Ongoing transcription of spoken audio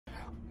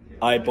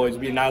Alright, boys,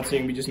 we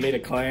just made a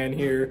clan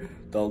here,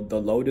 the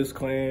Lotus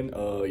clan.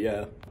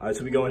 Yeah. Alright,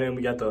 so we going in.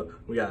 We got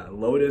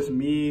Lotus,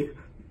 me,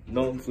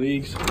 no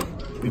fleeks.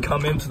 We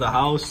come into the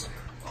house.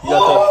 You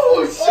got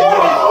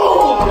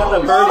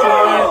the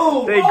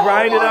virgin. They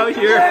grind it out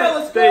here.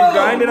 They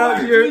grind it out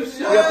here. You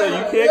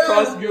can't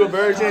cross you a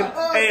virgin.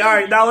 Hey, all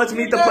right, now let's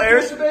meet the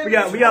players.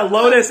 We got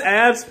Lotus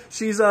Abs.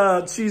 She's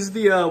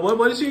the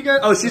what is she again?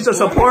 Oh, she's a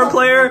support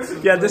player.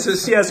 Yeah, this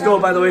is CS:GO,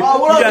 by the way.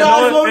 What up,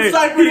 guys?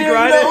 He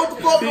grinded.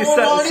 He's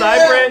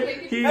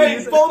Cyprin.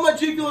 Hey, follow my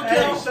Chico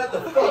account. Shut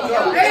the fuck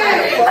up.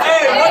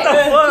 Hey, what the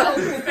fuck?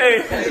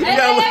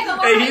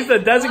 Hey, he's the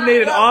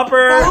designated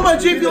opper. Follow my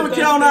Chico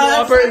account.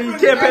 He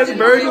can't pass the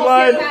virgin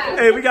line.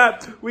 Hey, we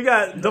got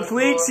the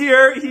Fleeks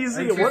here. He's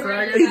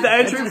the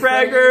entry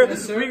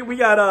fragger. We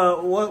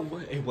got what?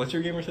 Hey, what's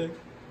your gamer tag?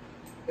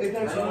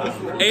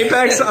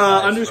 Apex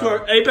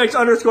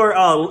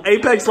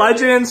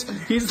Legends.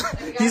 He's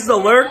the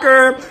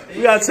lurker.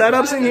 We got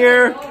setups in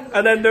here,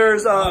 and then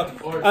there's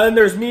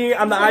me.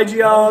 I'm the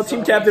IGL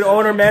team captain,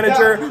 owner,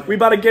 manager. We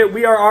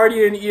are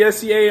already in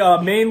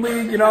ESCA main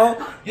league, you know.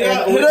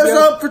 Yeah, hit us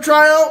up for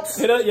tryouts.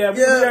 We're going to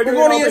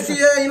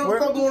ESCA. You know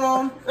what's going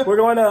on. We're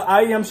going to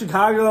IEM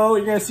Chicago.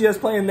 You're gonna see us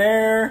playing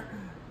there,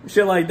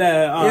 shit like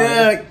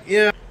that.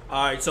 Yeah.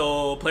 Alright,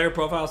 so player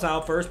profiles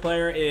now. First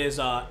player is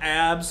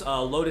Abs,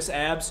 Lotus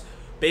Abs.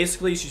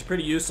 Basically, she's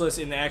pretty useless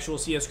in the actual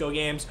CSGO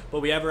games, but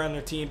we have her on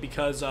their team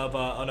because of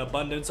an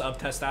abundance of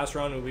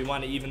testosterone, and we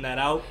want to even that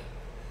out.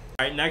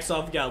 Alright, next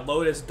off, we got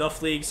Lotus,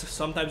 Duff Leagues.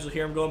 Sometimes you'll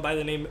hear him going by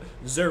the name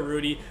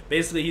Zerrudy.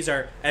 Basically, he's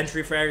our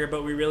entry fragger,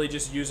 but we really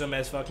just use him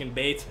as fucking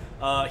bait.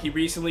 He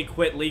recently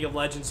quit League of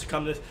Legends to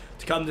come to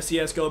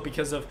CSGO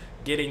because of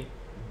getting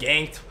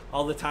ganked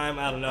all the time.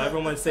 I don't know.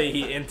 Everyone would say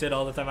he inted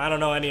all the time. I don't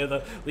know any of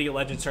the League of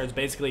Legends terms.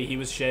 Basically, he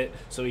was shit,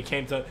 so he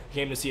came to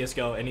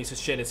CSGO, and he's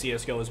shit at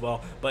CSGO as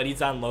well. But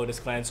he's on Lotus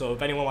clan, so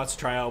if anyone wants to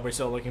try out, we're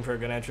still looking for a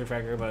good entry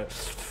fragger. But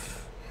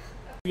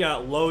we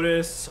got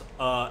Lotus,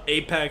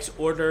 Apex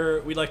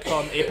Order. We like to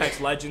call him Apex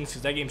Legends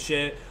because that game's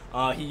shit.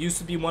 He used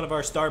to be one of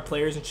our star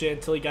players and shit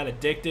until he got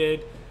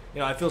addicted. You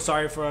know, I feel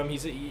sorry for him.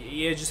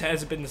 He just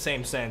hasn't been the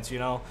same since, you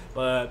know.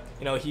 But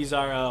you know, he's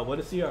our what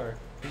is he?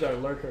 He's our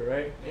lurker,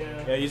 right?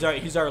 Yeah, he's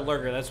our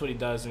lurker. That's what he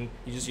does, and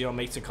he just, you know,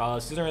 makes the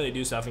calls. He doesn't really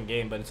do stuff in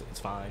game, but it's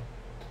fine.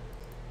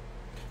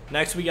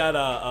 Next, we got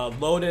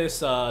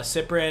Lotus,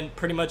 Cyprin.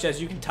 Pretty much,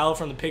 as you can tell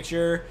from the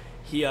picture,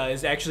 he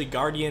is actually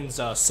Guardian's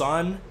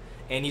son,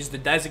 and he's the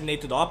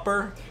designated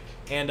opper.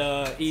 And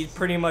he's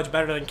pretty much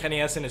better than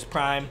Kenny S in his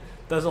prime.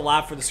 Does a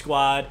lot for the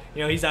squad.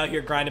 You know, he's out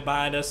here grinding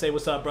behind us. Say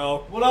what's up,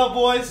 bro. What up,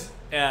 boys?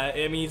 Yeah,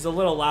 I mean, he's a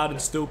little loud and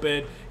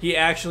stupid. He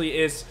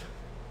actually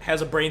has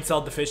a brain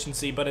cell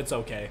deficiency, but it's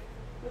okay.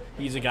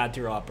 He's a god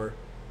tier opper.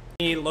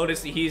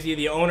 Lotus Dheezy,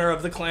 the owner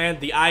of the clan,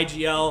 the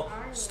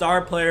IGL,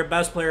 star player,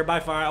 best player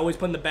by far. I always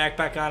putting the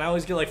backpack on. I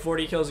always get like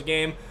 40 kills a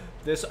game.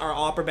 Our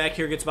opper back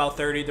here gets about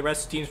 30. The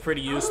rest of the team's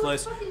pretty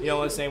useless. You know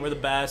what I'm saying? We're the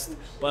best.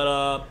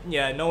 But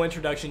yeah, no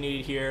introduction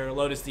needed here.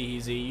 Lotus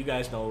Dheezy, you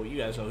guys know who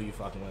you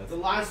fucking with. The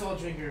Lysol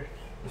drinker.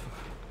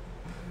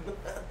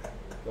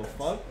 The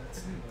fuck?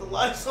 The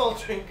Lysol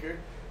drinker.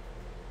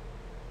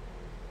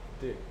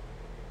 Dude.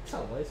 It's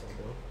not Lysol,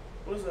 bro.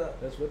 What is that?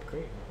 That's whipped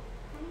cream,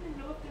 I don't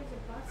even know if there's a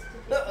bus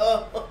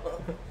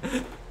to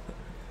get.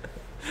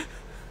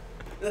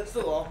 That's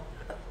the law.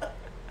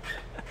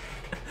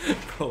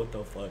 Bro, what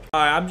the fuck?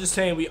 Alright, I'm just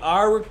saying we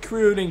are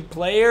recruiting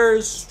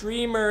players,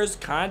 streamers,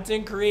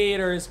 content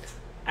creators,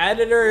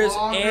 editors,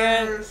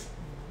 and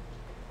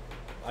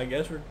I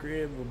guess we're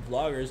creating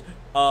vloggers.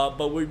 But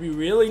what we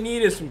really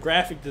need is some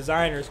graphic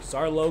designers because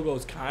our logo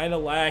is kind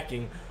of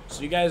lacking.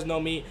 So you guys know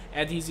me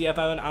at DZF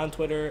on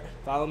Twitter.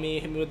 Follow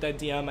me, hit me with that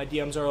DM. My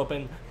DMs are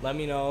open. Let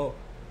me know.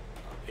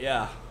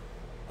 Yeah.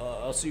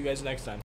 I'll see you guys next time.